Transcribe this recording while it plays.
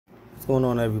Going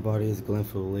on, everybody? It's Glenn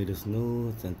for the latest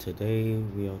news, and today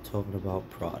we are talking about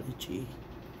Prodigy.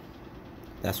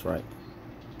 That's right,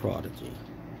 Prodigy.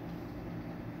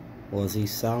 Was he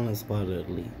silenced by the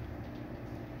elite?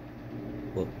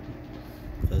 Well,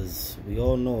 because we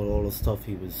all know all the stuff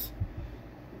he was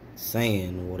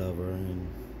saying or whatever, and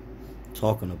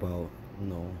talking about,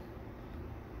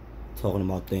 talking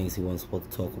about things he wasn't supposed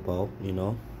to talk about,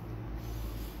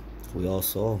 We all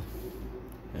saw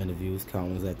interviews,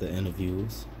 countless at the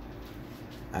interviews.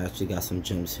 I actually got some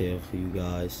gems here for you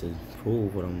guys to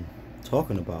prove what I'm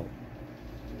talking about.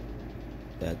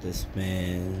 That this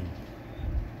man,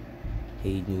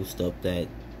 he knew stuff that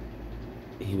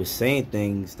he was saying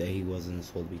things that he wasn't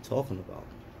supposed to be talking about.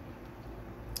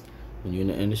 When you're in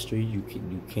the industry, you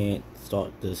can't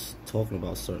start just talking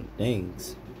about certain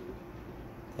things.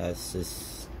 That's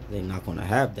just, they're not gonna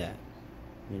have that,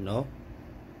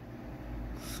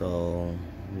 So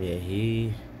yeah,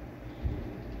 he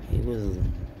was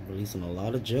releasing a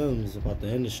lot of gems about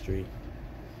the industry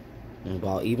and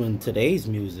about even today's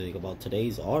music, about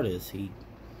today's artists. He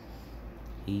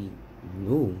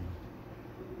knew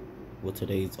what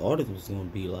today's artist was gonna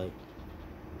be like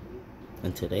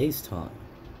in today's time.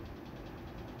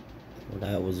 Well,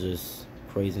 that was just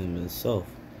crazy in itself.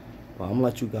 But I'm gonna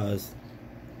let you guys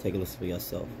take a listen for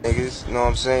yourself. Niggas, you know what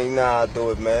I'm saying? You know how I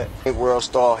do it, man.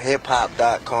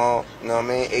 WorldStarHipHop.com, you know what I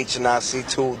mean?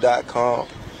 HNIC2.com.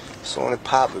 So on it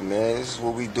poppin', man. This is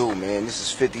what we do, man. This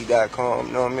is 50.com,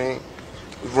 you know what I mean?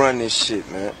 We run this shit,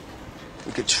 man.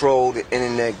 We control the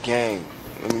internet game.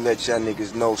 Let me let y'all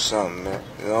niggas know something, man.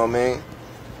 You know what I mean?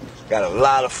 Got a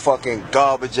lot of fucking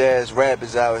garbage-ass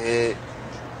rappers out here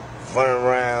running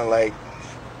around like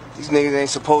these niggas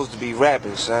ain't supposed to be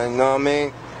rapping, son. You know what I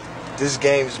mean? This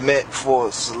game is meant for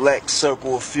a select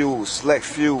circle of few,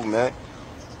 man.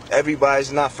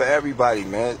 Everybody's not for everybody,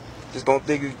 man. Just don't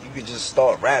think you could just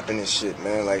start rapping and shit,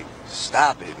 man. Like,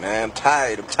 stop it, man. I'm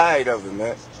tired of it,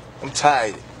 man. I'm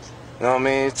tired. You know what I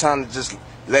mean? It's time to just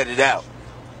let it out.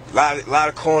 A lot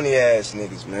of corny ass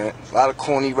niggas, man. A lot of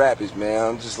corny rappers, man.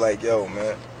 I'm just like, yo,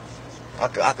 man. I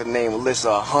could name a list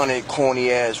of 100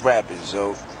 corny ass rappers,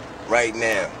 yo, right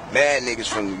now. Mad niggas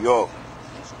from New York.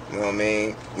 You know what I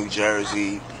mean? New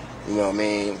Jersey, you know what I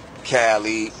mean?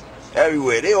 Cali,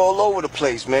 everywhere. They all over the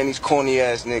place, man, these corny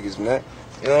ass niggas, man.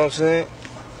 You know what I'm saying?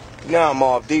 You know how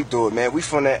Mobb Deep do it, man. We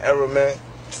from that era, man,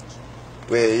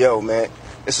 where, yo, man,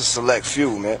 it's a select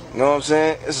few, man. You know what I'm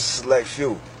saying? It's a select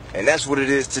few. And that's what it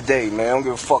is today, man. I don't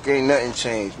give a fuck, ain't nothing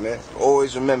changed, man.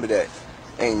 Always remember that.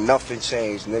 Ain't nothing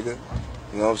changed, nigga.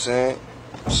 You know what I'm saying?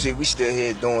 See, we still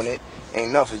here doing it.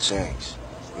 Ain't nothing changed.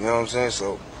 You know what I'm saying?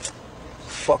 So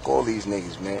fuck all these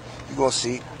niggas, man. You gonna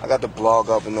see, I got the blog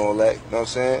up and all that, you know what I'm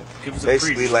saying?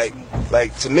 Basically, like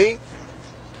to me,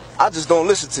 I just don't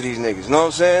listen to these niggas, you know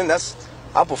what I'm saying?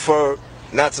 I prefer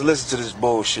not to listen to this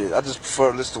bullshit. I just prefer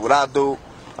to listen to what I do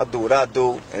what I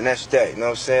do, and that's that, you know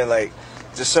what I'm saying? Like,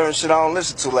 there's certain shit I don't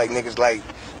listen to, like niggas like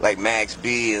Max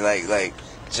B and like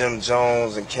Jim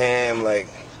Jones and Cam, like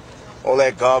all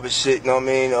that garbage shit, you know what I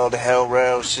mean? All the Hell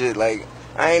Rail shit, like,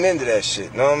 I ain't into that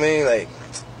shit, you know what I mean? Like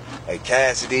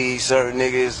Cassidy, certain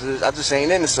niggas, I just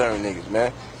ain't into certain niggas,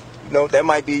 man. You know, that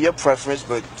might be your preference,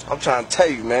 but I'm trying to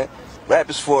tell you, man, rap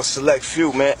is for a select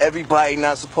few, man. Everybody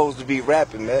not supposed to be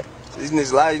rapping, man. These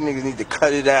niggas, a lot of these niggas need to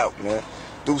cut it out, man.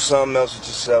 Do something else with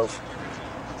yourself.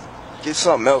 Get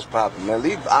something else popping, man.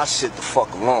 Leave our shit the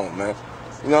fuck alone, man.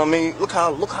 You know what I mean? Look how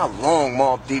long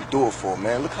Mobb Deep do it for,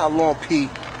 man. Look how long P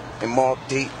and Mobb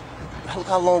Deep, look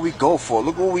how long we go for.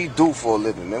 Look what we do for a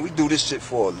living, man. We do this shit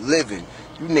for a living.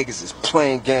 You niggas is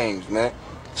playing games, man.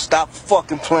 Stop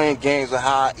fucking playing games with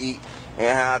how I eat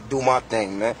and how I do my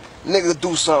thing, man. Nigga,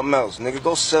 do something else, nigga.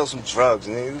 Go sell some drugs,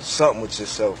 nigga. Do something with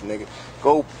yourself, nigga.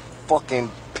 Go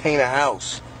fucking paint a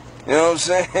house. You know what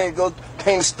I'm saying? Go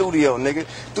paint a studio, nigga.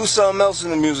 Do something else in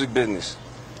the music business.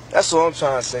 That's all I'm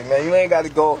trying to say, man. You ain't got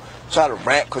to go try to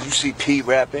rap because you see P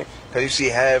rapping, because you see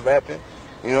Hav rapping.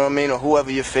 You know what I mean? Or whoever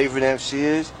your favorite MC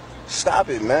is. Stop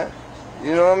it, man.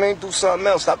 You know what I mean? Do something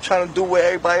else. Stop trying to do what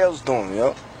everybody else doing,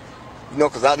 yo. You know,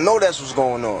 because I know that's what's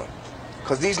going on.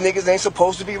 Because these niggas ain't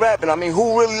supposed to be rapping. I mean,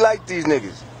 who really like these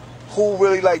niggas? Who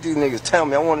really like these niggas? Tell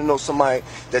me. I want to know somebody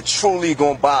that truly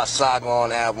going to buy a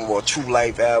Saigon album or a True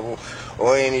Life album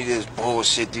or any of this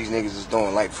bullshit these niggas is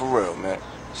doing. Like, for real, man.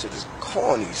 Shit is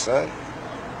corny, son.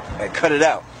 Like, cut it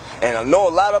out. And I know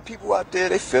a lot of people out there,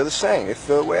 they feel the same. They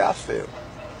feel the way I feel.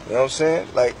 You know what I'm saying?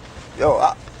 Like, yo,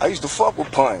 I used to fuck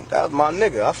with Pun. That was my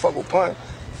nigga. I fuck with Pun.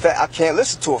 I can't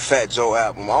listen to a Fat Joe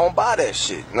album. I don't buy that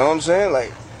shit. You know what I'm saying?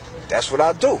 Like, that's what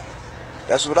I do.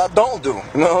 That's what I don't do.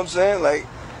 You know what I'm saying? Like,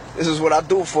 this is what I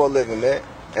do for a living, man.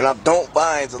 And I don't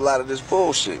buy into a lot of this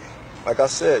bullshit. Like I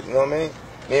said, you know what I mean?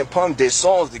 Me and Pum did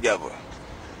songs together.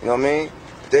 You know what I mean?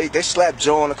 They slapped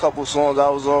Joe on a couple of songs I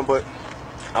was on, but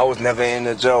I was never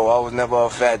into Joe. I was never a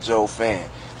Fat Joe fan.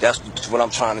 That's what I'm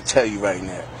trying to tell you right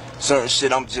now. Certain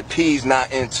shit P's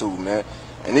not into, man.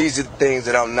 And these are the things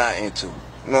that I'm not into.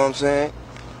 You know what I'm saying?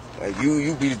 Like,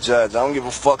 you be the judge. I don't give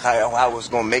a fuck how it's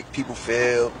gonna make people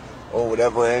feel or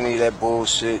whatever, any of that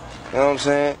bullshit. You know what I'm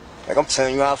saying? Like, I'm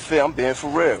telling you how I feel. I'm being for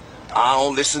real. I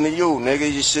don't listen to you,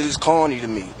 nigga. Your shit is corny to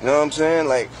me. You know what I'm saying?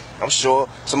 Like, I'm sure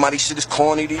somebody's shit is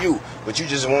corny to you, but you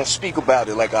just won't speak about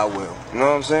it like I will. You know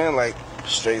what I'm saying? Like,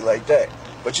 straight like that.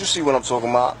 But you see what I'm talking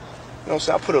about. You know what I'm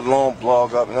saying? I put a long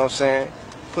blog up, you know what I'm saying?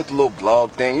 Put the little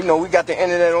blog thing. You know, we got the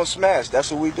internet on smash.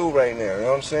 That's what we do right now, you know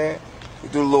what I'm saying? We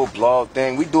do the little blog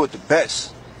thing. We do it the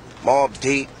best. Mob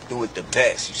Deep do it the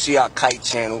best. You see our Kite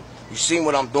channel. You see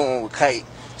what I'm doing with Kite.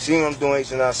 You see what I'm doing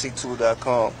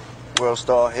HNIC2.com. World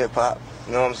Star Hip Hop.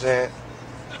 You know what I'm saying?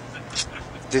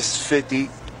 This is 50. You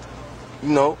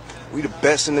know, we the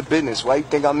best in the business. Why you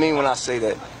think I mean when I say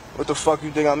that? What the fuck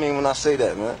you think I mean when I say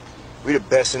that, man? We the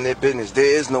best in their business. There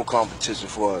is no competition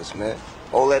for us, man.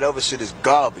 All that other shit is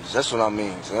garbage. That's what I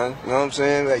mean, son. You know what I'm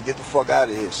saying? Like, get the fuck out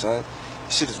of here, son.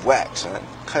 This shit is whack, son.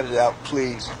 Cut it out,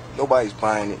 please. Nobody's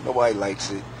buying it. Nobody likes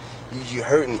it. You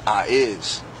hurting our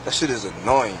ears. That shit is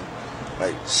annoying.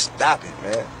 Like, stop it,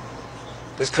 man.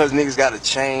 Just because niggas got a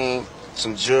chain,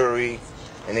 some jewelry,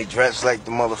 and they dress like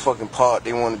the motherfucking part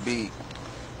they want to be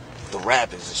the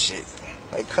rappers and shit.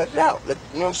 Like, cut it out. You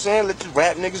know what I'm saying? Let the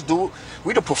rap niggas do it.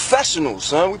 We the professionals,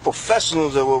 son. We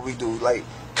professionals at what we do. Like,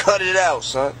 cut it out,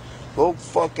 son. Go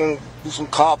fucking do some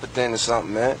carpeting or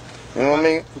something, man. You know what I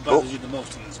mean? Who bothers you the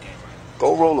most in this game, right?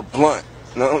 Go roll a blunt.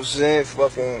 You know what I'm saying?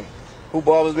 Fucking, who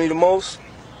bothers me the most?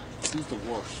 Who's the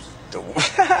worst?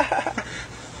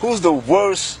 Who's the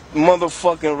worst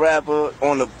motherfucking rapper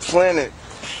on the planet?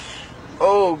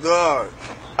 Oh, God.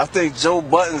 I think Joe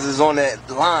Buttons is on that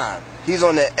line. He's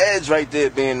on that edge right there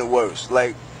being the worst.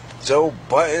 Like, Joe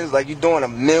Buttons, like, you doing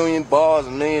 1 million bars,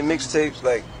 1 million mixtapes,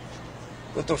 like,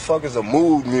 what the fuck is a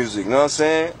mood music, you know what I'm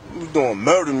saying? You doing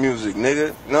murder music,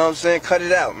 nigga, you know what I'm saying? Cut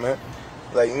it out, man.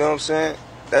 Like, you know what I'm saying?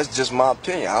 That's just my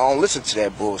opinion. I don't listen to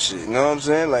that bullshit, you know what I'm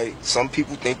saying? Like, some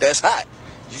people think that's hot.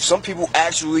 Some people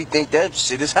actually think that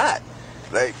shit is hot.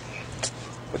 Like,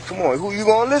 but come on, who you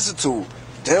gonna listen to?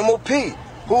 Dem or P?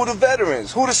 Who the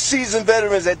veterans? Who the seasoned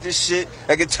veterans at this shit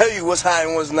that can tell you what's hot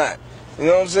and what's not? You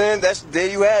know what I'm saying? There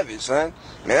you have it, son.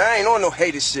 Man, I ain't on no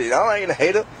hater shit. I ain't a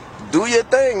hater. Do your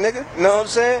thing, nigga. You know what I'm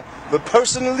saying? But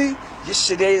personally, your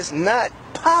shit is not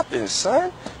popping,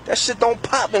 son. That shit don't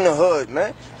pop in the hood,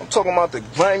 man. I'm talking about the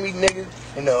grimy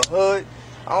niggas in the hood.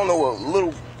 I don't know what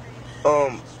little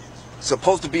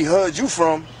supposed to be hood you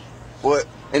from, but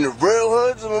in the real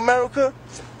hoods of America,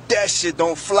 that shit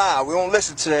don't fly. We don't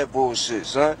listen to that bullshit,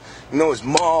 son. You know, it's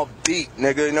Mob Deep,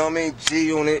 nigga. You know what I mean?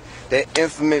 G-Unit, that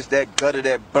infamous, that gutter,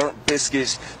 that burnt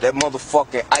biscuits, that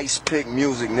motherfucking ice pick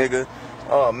music, nigga.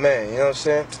 Oh, man, you know what I'm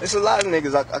saying? It's a lot of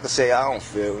niggas I could say I don't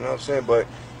feel, you know what I'm saying? But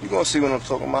you gonna see what I'm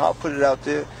talking about. I'll put it out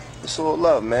there. It's all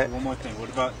love, man. One more thing. What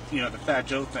about, you know, the Fat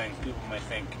Joe thing? People might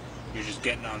think you're just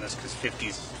getting on this because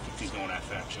 50's going at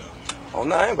Fat Joe, you know? Oh,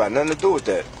 no, I ain't got nothing to do with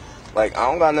that. Like, I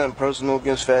don't got nothing personal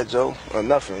against Fat Joe or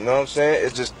nothing, you know what I'm saying?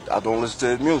 It's just, I don't listen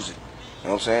to his music. You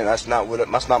know what I'm saying?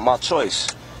 That's not my choice.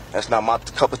 That's not my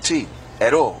cup of tea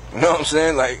at all. You know what I'm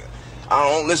saying? Like, I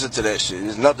don't listen to that shit.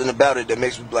 There's nothing about it that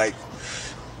makes me like,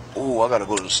 ooh, I gotta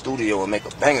go to the studio and make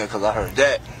a banger because I heard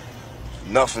that.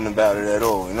 Nothing about it at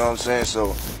all, you know what I'm saying?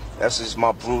 So, that's just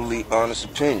my brutally honest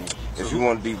opinion. So if you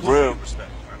want to be real,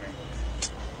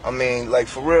 I mean, like,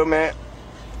 for real, man,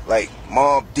 like,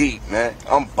 Mob Deep, man.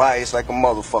 I'm biased like a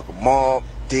motherfucker. Mob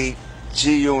Deep,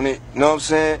 G-Unit, you know what I'm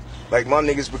saying? Like, my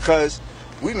niggas, because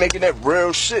we making that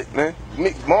real shit, man.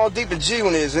 Mob Deep and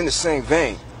G-Unit is in the same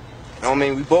vein. You know what I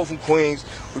mean? We both from Queens.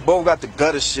 We both got the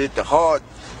gutter shit, the hard,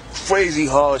 crazy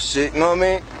hard shit, you know what I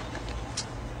mean?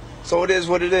 So it is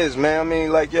what it is, man. I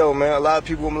mean, like, yo, man, a lot of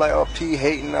people, I'm like, oh, P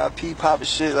hating, P popping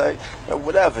shit, like,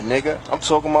 whatever, nigga. I'm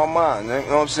talking my mind, you know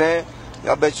what I'm saying?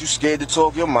 I bet you scared to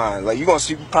talk your mind. Like, you gonna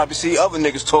probably see other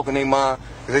niggas talking their mind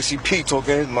because they see P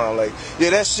talking his mind. Like, yeah,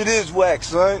 that shit is whack,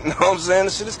 son. You know what I'm saying?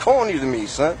 That shit is corny to me,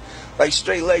 son. Like,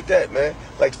 straight like that, man.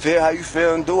 Like, feel how you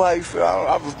feel and do how you feel.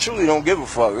 I truly don't give a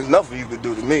fuck. There's nothing you could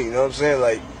do to me, you know what I'm saying?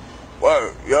 Like,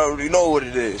 word, you already know what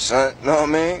it is, son. You know what I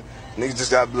mean? Niggas just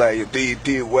gotta be like, your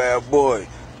B.P. a wild boy.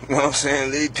 You know what I'm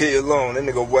saying? Leave P alone. That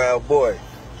nigga a wild boy.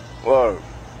 Word.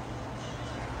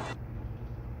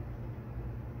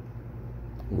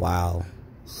 Wow,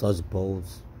 such bold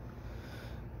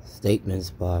statements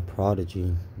by Prodigy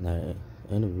in that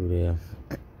interview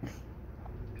there.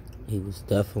 he was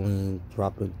definitely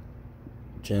dropping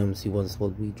gems he wasn't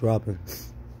supposed to be dropping.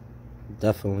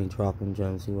 Definitely dropping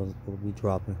gems he wasn't supposed to be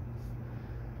dropping.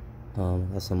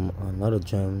 That's another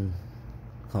gem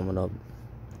coming up.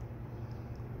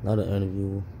 Another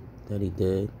interview that he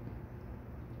did.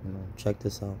 Check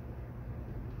this out.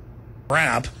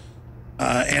 Rap,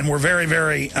 and we're very,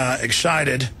 very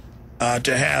excited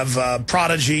to have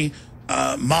Prodigy,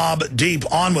 Mobb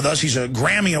Deep on with us. He's a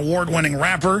Grammy Award-winning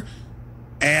rapper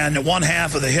and one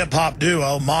half of the hip-hop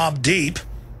duo Mobb Deep.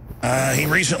 He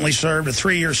recently served a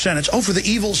 3-year sentence. Oh, for the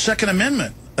evil Second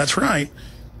Amendment. That's right.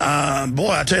 Boy,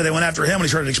 I tell you, they went after him when he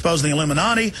started exposing the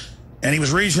Illuminati. And he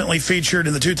was recently featured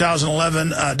in the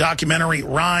 2011 documentary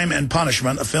Rhyme and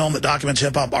Punishment, a film that documents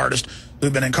hip-hop artists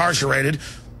who've been incarcerated.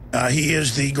 He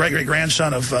is the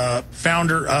great-great-grandson of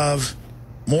founder of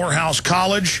Morehouse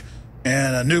College,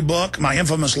 and a new book, My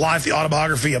Infamous Life, the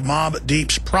autobiography of Mobb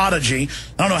Deep's Prodigy.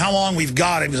 I don't know how long we've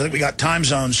got it, because I think we got time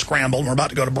zones scrambled, and we're about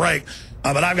to go to break.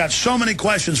 But I've got so many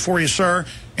questions for you, sir,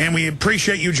 and we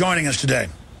appreciate you joining us today.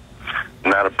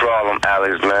 Not a problem,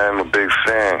 Alex, man. I'm a big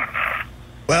fan.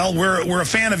 Well, we're a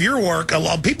fan of your work.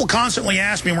 People constantly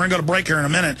ask me, and we're going to go to break here in a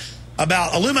minute,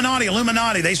 about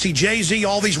Illuminati. They see Jay-Z,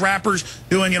 all these rappers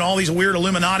doing, all these weird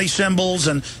Illuminati symbols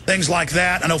and things like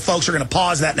that. I know folks are going to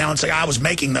pause that now and say, I was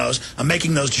making those. I'm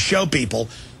making those to show people.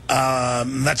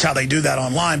 That's how they do that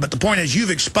online. But the point is, you've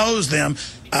exposed them.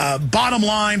 Bottom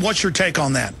line, what's your take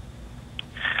on that?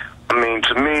 I mean,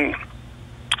 to me,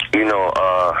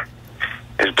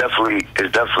 it's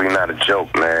definitely not a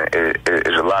joke, man.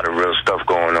 It's a lot of real stuff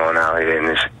going on out here in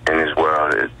this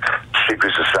world.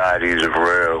 Secret societies are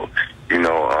real.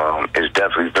 It's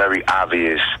definitely very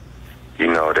obvious,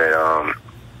 that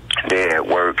they're at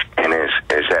work, and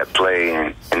it's at play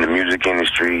in the music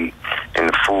industry, in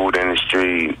the food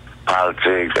industry,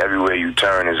 politics. Everywhere you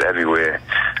turn is everywhere.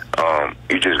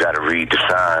 You just got to read the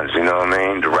signs. You know what I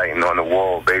mean? The writing on the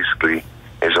wall, basically,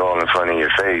 is all in front of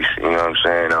your face. You know what I'm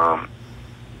saying?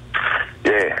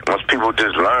 Yeah, once people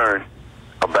just learn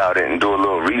about it and do a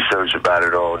little research about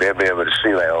it all, they'll be able to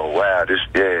see, like, oh, wow,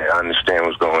 I understand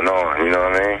what's going on. You know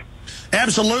what I mean?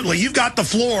 Absolutely. You've got the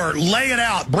floor. Lay it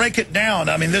out. Break it down.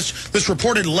 I mean, this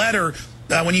reported letter,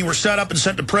 when you were set up and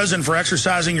sent to prison for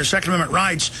exercising your Second Amendment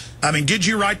rights, I mean, did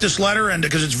you write this letter? And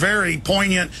because it's very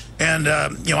poignant, and,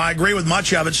 I agree with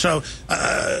much of it. So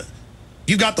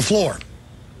you got the floor.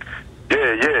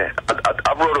 Yeah.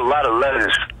 I wrote a lot of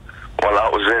letters while I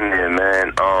was in there,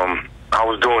 man. I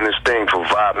was doing this thing for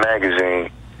Vibe magazine,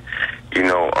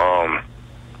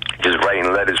 just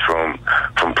writing letters from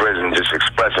prison, just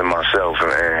expressing myself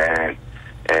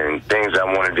and things I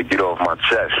wanted to get off my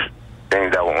chest,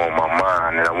 things that were on my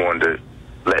mind, and I wanted to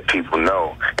let people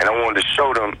know. And I wanted to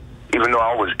show them, even though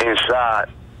I was inside,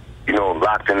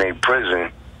 locked in a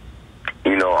prison,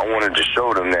 I wanted to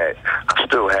show them that I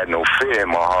still had no fear in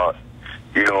my heart,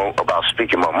 about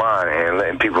speaking my mind and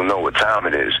letting people know what time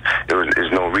it is.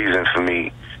 There's no reason for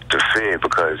me to fear,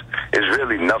 because it's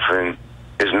really nothing.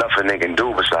 There's nothing they can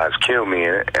do besides kill me,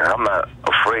 and I'm not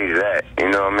afraid of that. You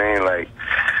know what I mean? Like,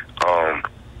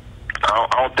 I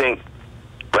don't think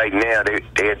right now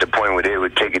they at the point where they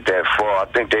would take it that far.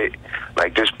 I think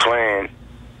this plan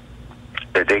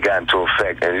that they got into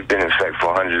effect, and it's been in effect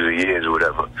for hundreds of years or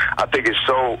whatever, I think it's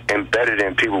so embedded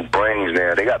in people's brains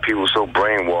now. They got people so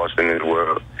brainwashed in this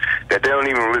world that they don't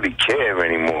even really care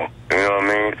anymore. You know what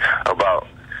I mean? About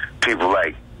people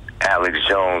like Alex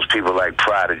Jones, people like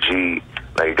Prodigy.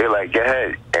 Like, they're like, go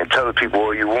ahead and tell the people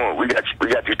all you want. We got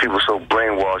these people so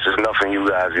brainwashed, there's nothing you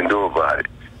guys can do about it.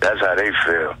 That's how they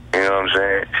feel. You know what I'm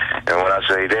saying? And when I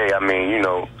say they, I mean,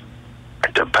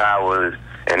 the power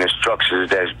and the structures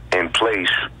that's in place,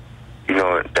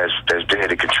 that's there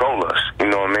to control us. You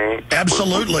know what I mean?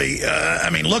 Absolutely. I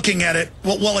mean, looking at it,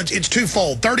 well, it's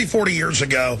twofold. 30, 40 years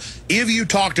ago, if you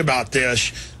talked about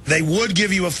this, they would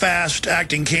give you a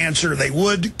fast-acting cancer. They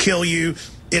would kill you.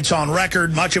 It's on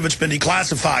record. Much of it's been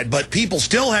declassified. But people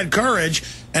still had courage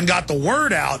and got the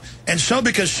word out. And so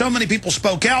because so many people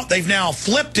spoke out, they've now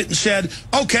flipped it and said,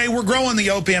 okay, we're growing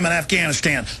the opium in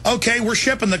Afghanistan. Okay, we're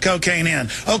shipping the cocaine in.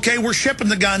 Okay, we're shipping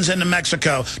the guns into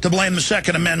Mexico to blame the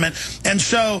Second Amendment. And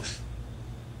so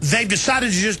they've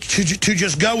decided to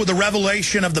just go with the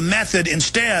revelation of the method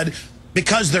instead,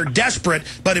 because they're desperate.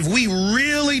 But if we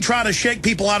really try to shake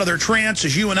people out of their trance,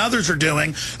 as you and others are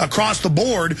doing across the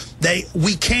board,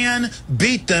 we can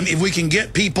beat them if we can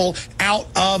get people out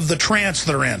of the trance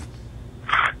they're in.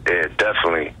 Yeah,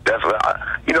 definitely.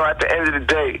 At the end of the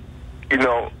day,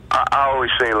 I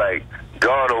always say, like,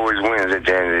 God always wins at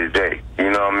the end of the day. You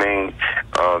know what I mean?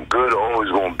 Good always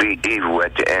going to beat evil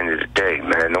at the end of the day,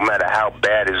 man. No matter how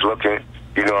bad it's looking,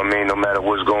 You know what I mean? No matter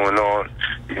what's going on,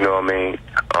 you know what I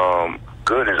mean?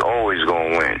 Good is always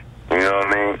going to win. You know what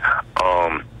I mean?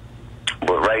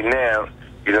 But right now,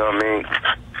 you know what I mean?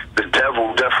 The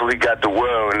devil definitely got the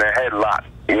world in a headlock.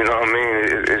 You know what I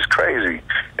mean? It's crazy.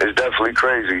 It's definitely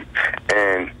crazy.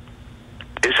 And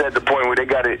it's at the point where they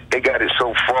got it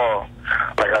so far,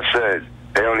 like I said,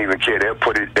 they don't even care. They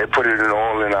put it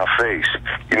all in our face.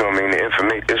 You know what I mean?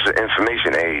 It's the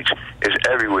information age. It's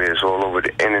everywhere. It's all over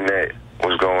the internet.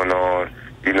 What's going on?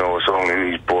 You know, it's all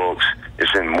in these books.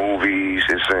 It's in movies.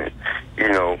 It's in,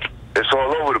 you know, it's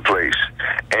all over the place.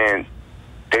 And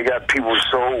they got people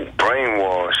so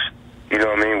brainwashed. You know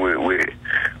what I mean?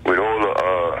 With all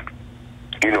the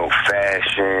you know,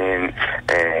 fashion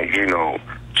and, you know,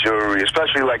 jewelry,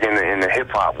 especially like in the hip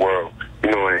hop world. You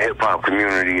know, in the hip hop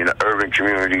community, in the urban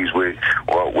communities where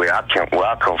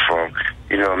I come from,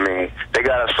 you know what I mean? They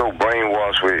got us so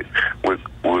brainwashed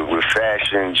with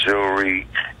fashion, jewelry,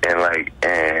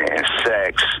 and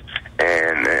sex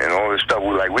and all this stuff.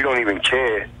 We don't even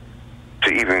care to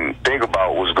even think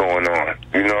about what's going on.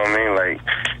 You know what I mean? Like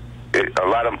a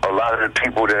lot of the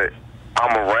people that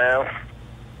I'm around,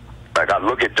 like I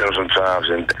look at them sometimes,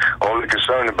 and all they're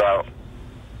concerned about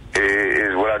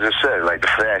is what I just said, like the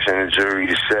fashion, the jewelry,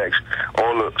 the sex,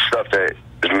 all the stuff that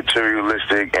is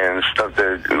materialistic and stuff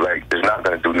that like is not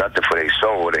going to do nothing for their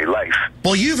soul or their life.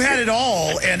 Well, you've had it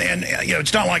all, and you know,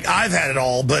 it's not like I've had it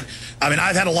all, but I mean,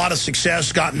 I've had a lot of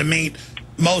success, gotten to meet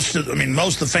most of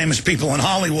the famous people in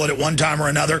Hollywood at one time or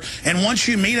another, and once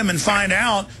you meet them and find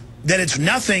out that it's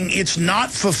nothing, it's not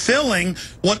fulfilling.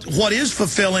 What is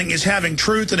fulfilling is having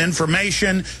truth and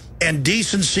information and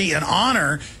decency and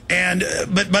honor. And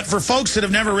but for folks that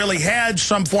have never really had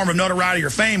some form of notoriety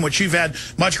or fame, which you've had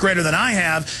much greater than I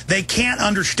have, they can't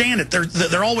understand it.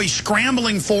 They're always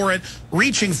scrambling for it,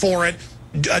 reaching for it.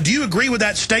 Do you agree with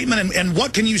that statement? And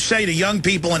what can you say to young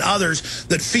people and others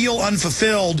that feel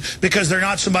unfulfilled because they're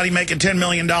not somebody making $10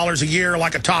 million a year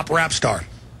like a top rap star?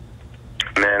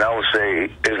 Man, I would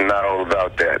say it's not all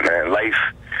about that, man.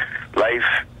 Life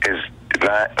is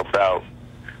not about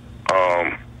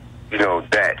you know,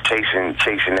 that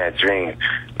chasing that dream.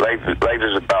 Life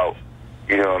is about,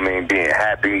 you know what I mean, being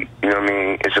happy. You know what I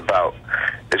mean? It's about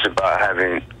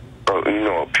having you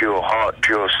know, a pure heart,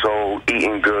 pure soul,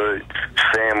 eating good,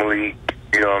 family.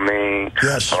 You know what I mean?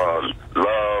 Yes.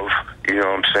 Love. You know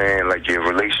what I'm saying? Like your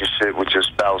relationship with your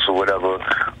spouse or whatever.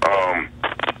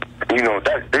 You know,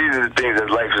 these are the things that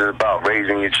life is about,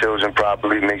 raising your children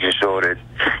properly, making sure that,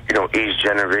 you know, each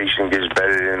generation gets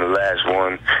better than the last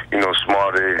one, you know,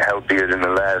 smarter and healthier than the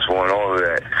last one, all of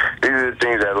that. These are the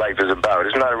things that life is about.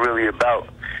 It's not really about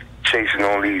chasing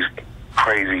all these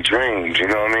crazy dreams, you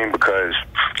know what I mean? Because,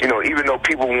 you know, even though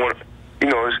people want, you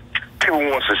know, people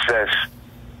want success,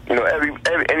 you know,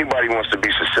 anybody wants to be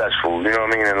successful, you know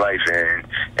what I mean, in life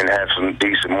and have some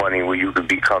decent money where you could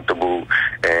be comfortable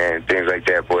and things like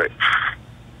that. But,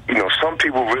 you know, some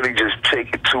people really just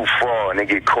take it too far and they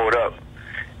get caught up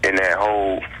in that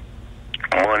whole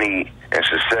money and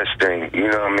success thing, you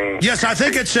know what I mean? Yes, I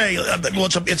think it's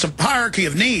a hierarchy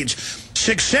of needs.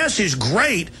 Success is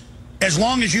great as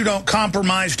long as you don't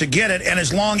compromise to get it, and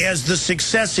as long as the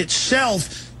success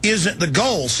itself isn't the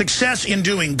goal. Success in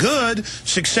doing good,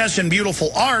 success in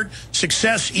beautiful art,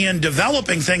 success in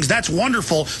developing things, that's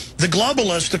wonderful. The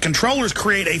globalists, the controllers,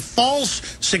 create a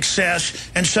false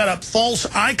success and set up false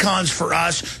icons for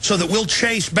us so that we'll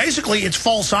chase, basically, it's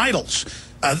false idols.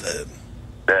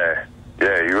 Yeah,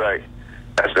 you're right.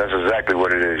 That's exactly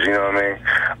what it is, you know what I mean?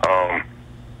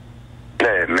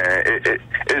 Yeah, man,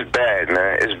 it's bad,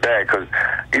 man. It's bad because,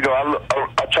 you know,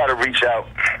 I try to reach out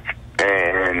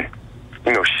and,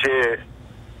 you know, share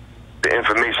the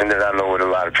information that I know with a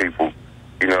lot of people.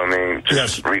 You know what I mean?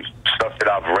 Just stuff that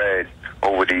I've read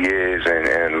over the years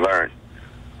and learned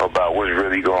about what's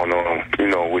really going on, you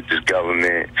know, with this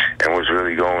government and what's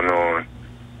really going on,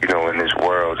 you know, in this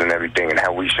world and everything, and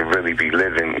how we should really be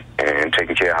living and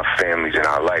taking care of our families and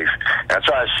our life. And I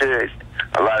try to share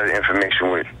a lot of the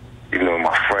information with, you know,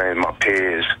 my friends, my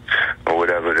peers, or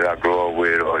whatever that I grow up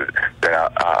with or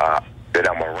that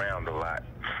I'm around a lot.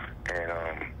 And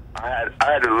I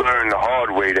had to learn the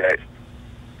hard way that,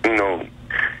 you know,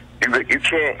 you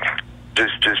can't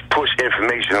just push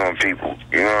information on people.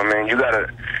 You know what I mean?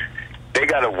 They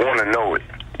gotta want to know it.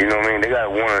 You know what I mean? They gotta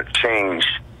want to change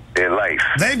their life.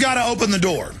 They've got to open the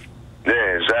door.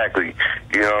 Yeah, exactly.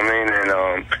 You know what I mean?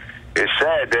 And it's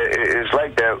sad that it's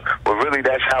like that, but really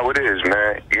that's how it is,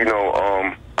 man. You know,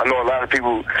 I know a lot of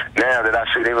people now that I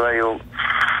see, they were like,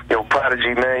 yo,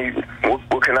 Prodigy, man,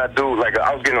 what can I do? Like,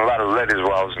 I was getting a lot of letters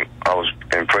while I was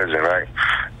in prison, right?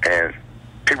 And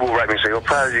people write me and say, "Oh,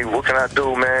 Prodigy, what can I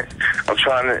do, man? I'm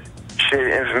trying to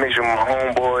share information with my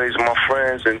homeboys, my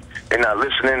friends, and they're not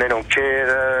listening. They don't care."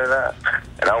 Da, da, da.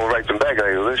 And I will write them back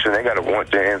like, "Listen, they gotta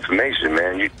want their information,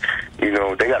 man. You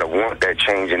know, they gotta want that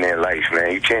change in their life,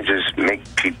 man. You can't just make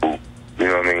people, you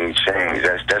know what I mean, change.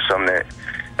 That's something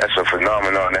that's a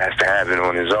phenomenon that has to happen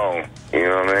on its own. You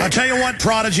know what I mean?" I'll tell you what,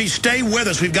 Prodigy, stay with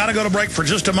us. We've got to go to break for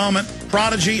just a moment.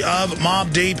 Prodigy of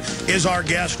Mobb Deep is our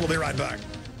guest. We'll be right back.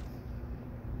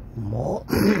 More,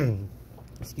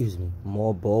 excuse me,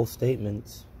 more bold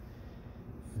statements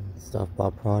and stuff by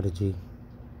Prodigy.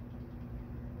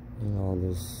 You know,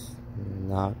 just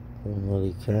not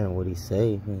really caring what he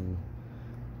say, and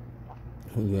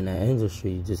when you're in that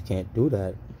industry, you just can't do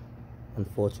that,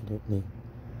 unfortunately.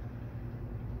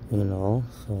 You know,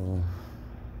 so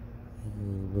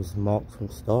he was marked from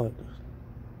start.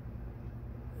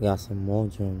 Got some more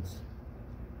gems.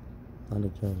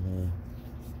 Another gem here.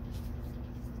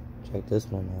 Check this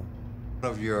one out.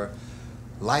 One of your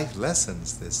life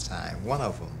lessons this time, one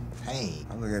of them, pain.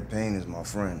 I look at pain as my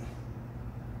friend.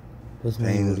 This Pain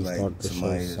man is really like started to show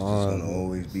somebody that's just signs gonna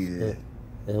always be there.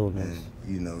 Illness.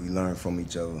 And, you know, we learn from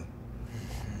each other.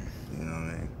 You know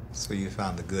what I mean? So you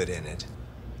found the good in it.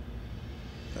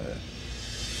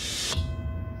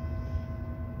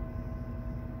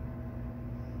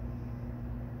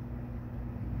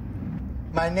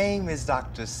 My name is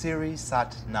Dr. Siri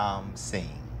Satnam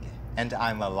Singh, and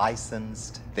I'm a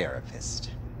licensed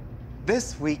therapist.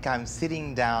 This week, I'm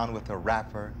sitting down with a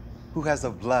rapper who has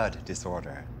a blood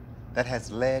disorder that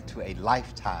has led to a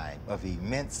lifetime of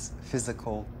immense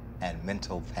physical and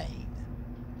mental pain.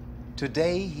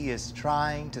 Today, he is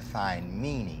trying to find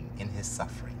meaning in his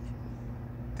suffering.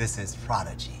 This is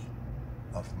Prodigy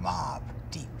of Mobb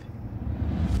Deep.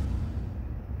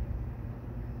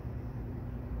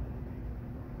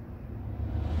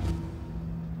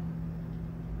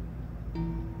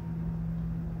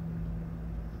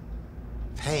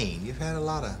 Pain. You've had a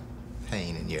lot of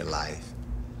pain in your life.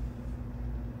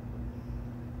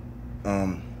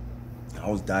 I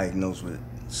was diagnosed with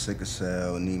sickle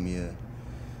cell anemia,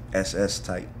 SS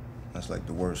type. That's like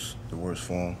the worst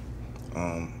form.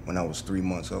 When I was 3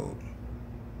 months old.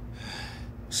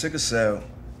 Sickle cell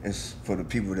is, for the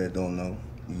people that don't know,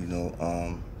 you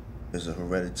know, is a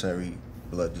hereditary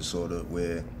blood disorder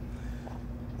where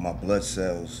my blood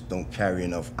cells don't carry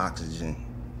enough oxygen,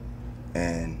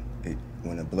 and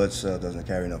when a blood cell doesn't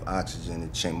carry enough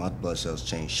oxygen, my blood cells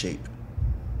change shape.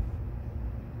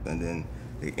 And then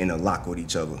they interlock with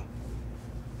each other.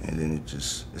 And then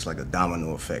it's like a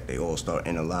domino effect. They all start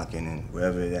interlocking, and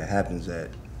wherever that happens at,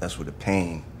 that's where the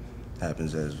pain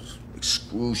happens, as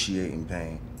excruciating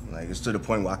pain. Like, it's to the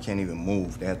point where I can't even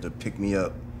move. They have to pick me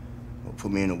up or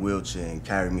put me in a wheelchair and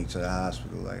carry me to the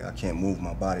hospital. Like, I can't move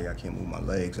my body, I can't move my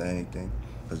legs or anything,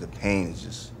 because the pain is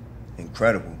just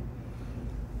incredible.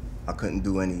 I couldn't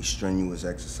do any strenuous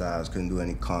exercise, couldn't do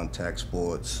any contact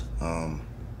sports.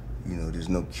 You know, there's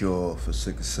no cure for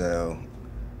sickle cell.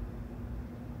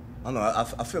 I don't know,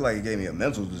 I feel like it gave me a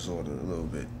mental disorder a little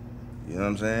bit. You know what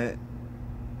I'm saying?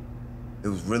 It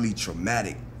was really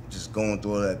traumatic, just going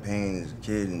through all that pain as a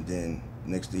kid, and then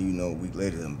next thing you know, a week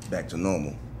later, I'm back to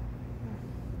normal.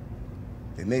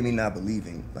 It made me not believe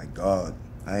in, like, God.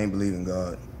 I ain't believe in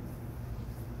God.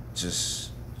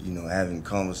 Just, you know, having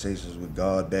conversations with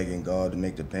God, begging God to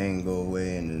make the pain go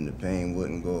away, and then the pain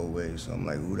wouldn't go away. So I'm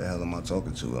like, who the hell am I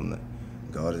talking to?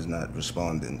 God is not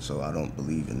responding, so I don't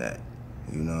believe in that.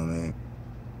 You know what I mean?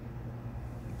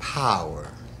 Power.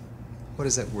 What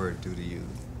does that word do to you?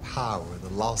 Power,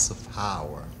 the loss of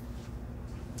power.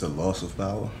 The loss of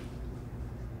power?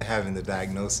 Having the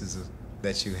diagnosis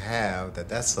that you have,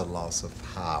 that's a loss of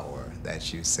power,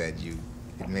 that you said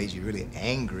it made you really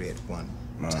angry at one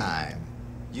time.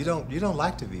 You don't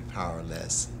like to be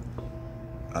powerless.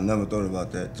 I never thought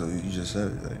about that till you just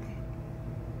said it. Like,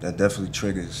 that definitely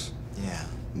triggers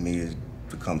me to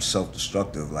become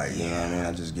self-destructive. Like, you know what I mean?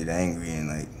 I just get angry and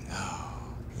like.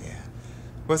 Oh, yeah.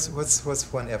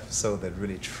 What's one episode that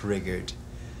really triggered,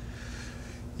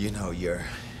 you know, your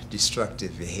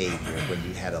destructive behavior when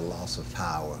you had a loss of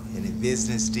power? Any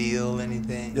business deal,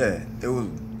 anything? Yeah, it was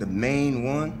the main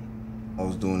one. I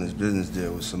was doing this business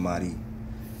deal with somebody,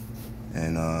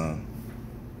 and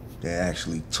they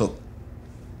actually took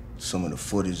some of the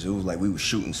footage. It was like we were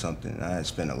shooting something. I had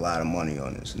spent a lot of money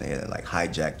on this, and they had like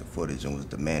hijacked the footage and was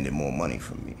demanding more money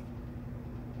from me.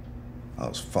 I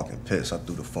was fucking pissed. I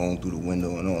threw the phone through the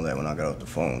window and all that when I got off the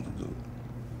phone to do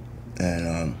it.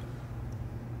 And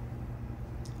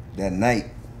that night,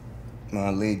 when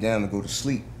I laid down to go to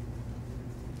sleep,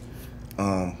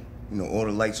 you know, all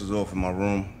the lights was off in my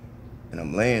room, and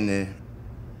I'm laying there,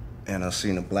 and I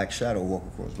seen a black shadow walk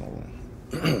across my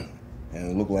room.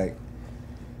 And it looked like,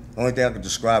 the only thing I could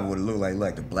describe what it looked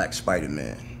like the black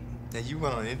Spider-Man. Now, you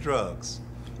went on any drugs?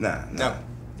 Nah. No,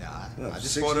 No, I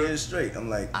just 6 want years straight. I'm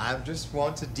like, I just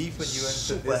want to deepen you into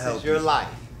Super this healthy. is your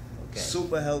life. Okay.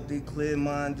 super healthy,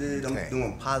 clear-minded. Okay. I'm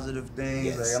doing positive things.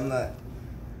 Yes. Like I'm not.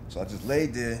 So I just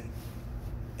laid there,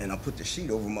 and I put the sheet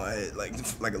over my head,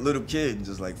 like a little kid, and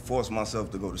just like forced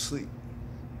myself to go to sleep.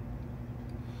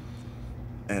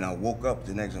 And I woke up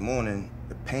the next morning.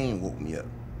 The pain woke me up.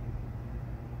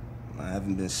 I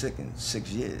haven't been sick in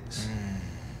 6 years.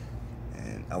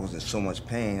 And I was in so much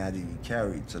pain, I had to be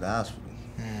carried to the hospital.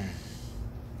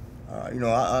 You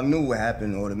know, I knew what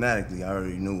happened automatically. I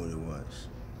already knew what it was.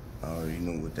 I already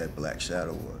knew what that black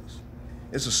shadow was.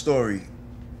 It's a story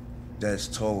that's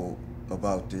told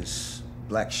about this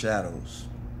black shadows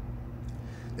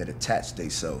that attach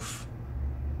themselves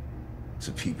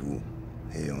to people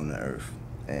here on the earth.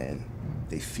 And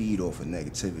they feed off of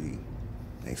negativity.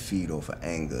 They feed off of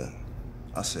anger.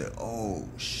 I said, oh,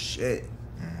 shit.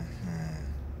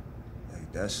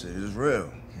 Like, that shit is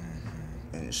real.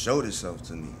 And it showed itself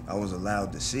to me. I was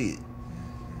allowed to see it.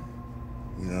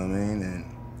 You know what I mean?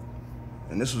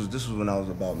 And this was when I was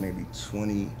about maybe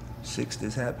 26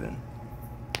 this happened.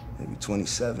 Maybe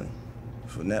 27.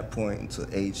 From that point until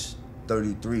age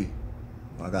 33,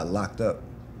 I got locked up.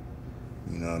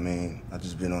 You know what I mean? I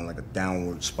just been on like a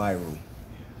downward spiral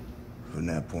from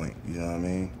that point, you know what I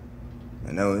mean?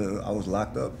 And I was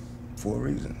locked up for a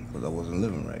reason, because I wasn't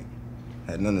living right.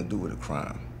 Had nothing to do with a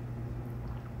crime.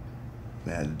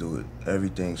 It had to do with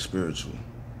everything spiritual.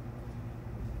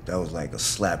 That was like a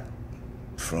slap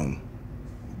from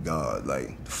God,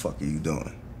 like, the fuck are you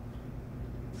doing?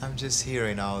 I'm just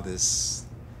hearing all this.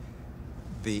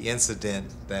 The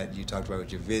incident that you talked about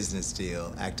with your business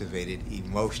deal activated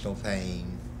emotional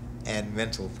pain and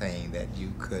mental pain that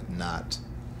you could not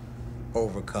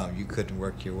overcome. You couldn't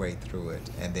work your way through it,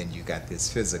 and then you got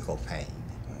this physical pain.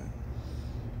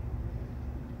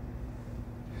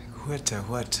 What,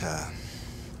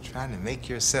 trying to make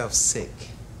yourself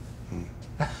sick.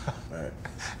 Right.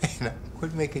 You know,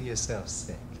 quit making yourself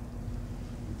sick.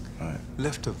 Right.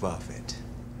 Lift above it.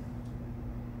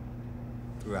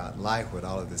 Throughout life, with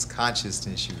all of this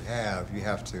consciousness you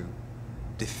have to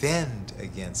defend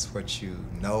against what you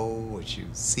know, what you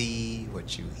see,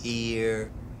 what you hear.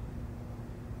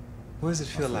 What does it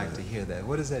feel like to hear that?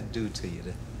 What does that do to you?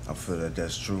 I feel that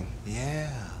that's true.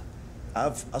 Yeah.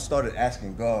 I started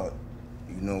asking God,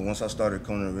 you know, once I started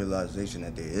coming to the realization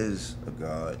that there is a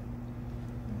God,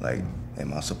 like,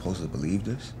 am I supposed to believe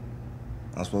this?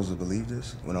 I'm supposed to believe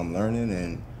this when I'm learning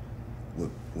and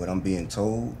what I'm being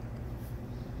told?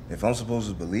 If I'm supposed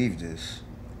to believe this,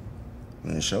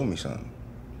 then show me something.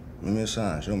 Give me a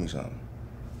sign, show me something.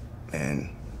 And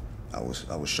I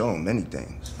was shown many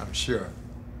things. I'm sure.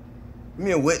 Give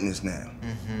me a witness now.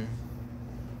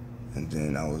 And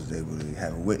then I was able to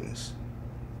have a witness.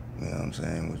 You know what I'm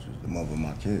saying? Which was the mother of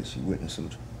my kids. She witnessed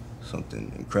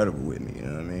something incredible with me, you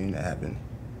know what I mean? That happened.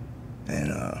 And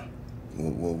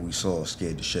what we saw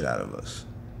scared the shit out of us.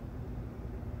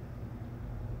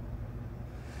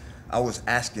 I was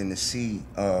asking to see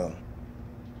a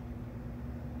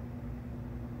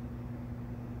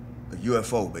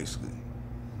UFO, basically.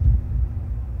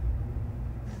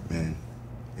 And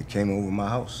it came over my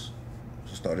house.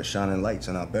 It started shining lights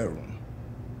in our bedroom.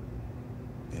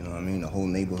 You know what I mean? The whole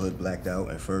neighborhood blacked out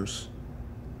at first.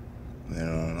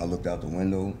 And I looked out the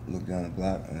window, looked down the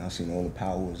block, and I seen all the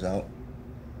power was out.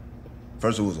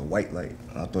 First it was a white light.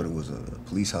 I thought it was a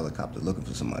police helicopter looking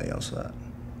for somebody outside.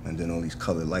 And then all these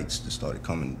colored lights just started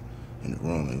coming in the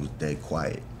room, and it was dead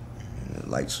quiet. And the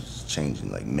lights was changing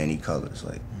like many colors,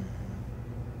 like.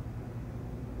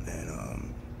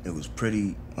 And it was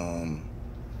pretty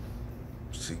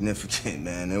significant,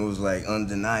 man. It was like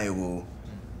undeniable.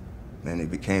 And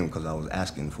it became because I was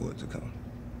asking for it to come.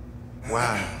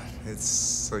 Wow.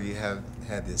 So you have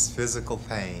had this physical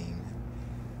pain,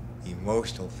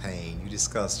 emotional pain. You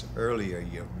discussed earlier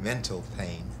your mental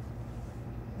pain.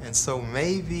 And so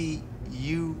maybe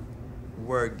you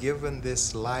were given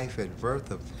this life at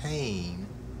birth of pain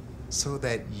so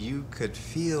that you could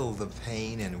feel the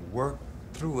pain and work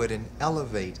through it and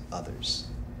elevate others.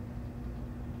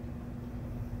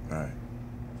 Right.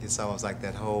 It's almost like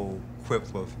that whole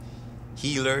quip of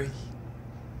healer,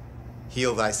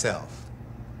 heal thyself.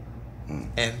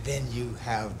 And then you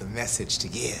have the message to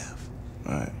give.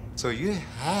 Right. So you're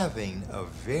having a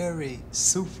very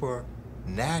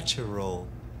supernatural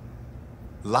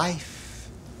life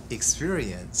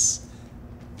experience,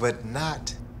 but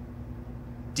not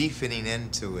deepening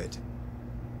into it.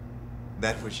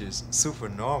 That which is super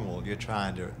normal, you're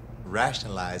trying to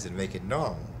rationalize and make it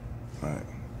normal. Right.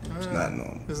 It's not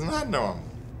normal. It's not normal.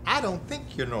 I don't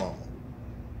think you're normal.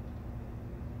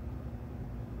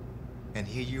 And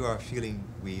here you are feeling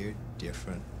weird,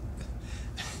 different,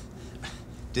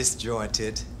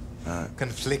 disjointed,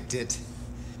 conflicted,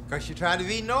 because you're trying to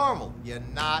be normal. You're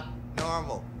not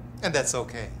normal. And that's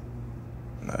okay.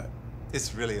 Right.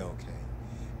 It's really okay.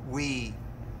 We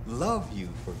love you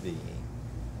for being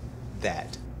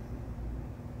that.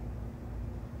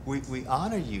 We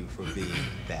honor you for being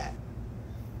that.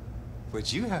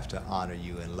 But you have to honor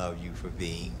you and love you for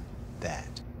being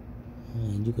that.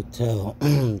 And you could tell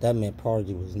that man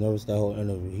Prodigy was nervous that whole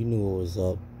interview. He knew what was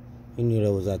up. He knew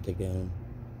that was at the game.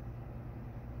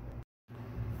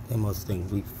 They must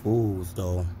think we fools,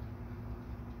 though.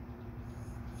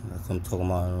 That's what I'm talking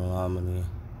about in Romani.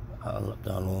 I looked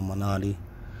down on Illuminati.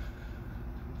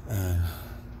 And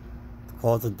the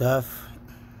cause of death,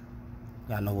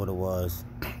 y'all know what it was.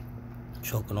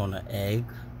 Choking on an egg.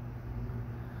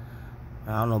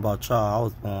 I don't know about y'all. I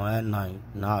was born that night,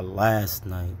 not last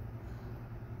night.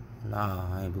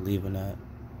 Nah, I ain't believing that.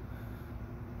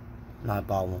 Not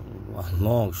by a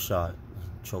long shot.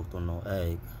 Choked on no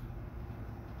egg.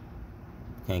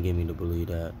 Can't get me to believe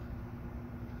that.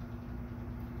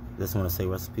 Just want to say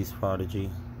rest in peace, Prodigy.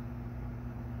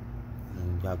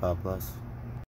 And y'all God bless.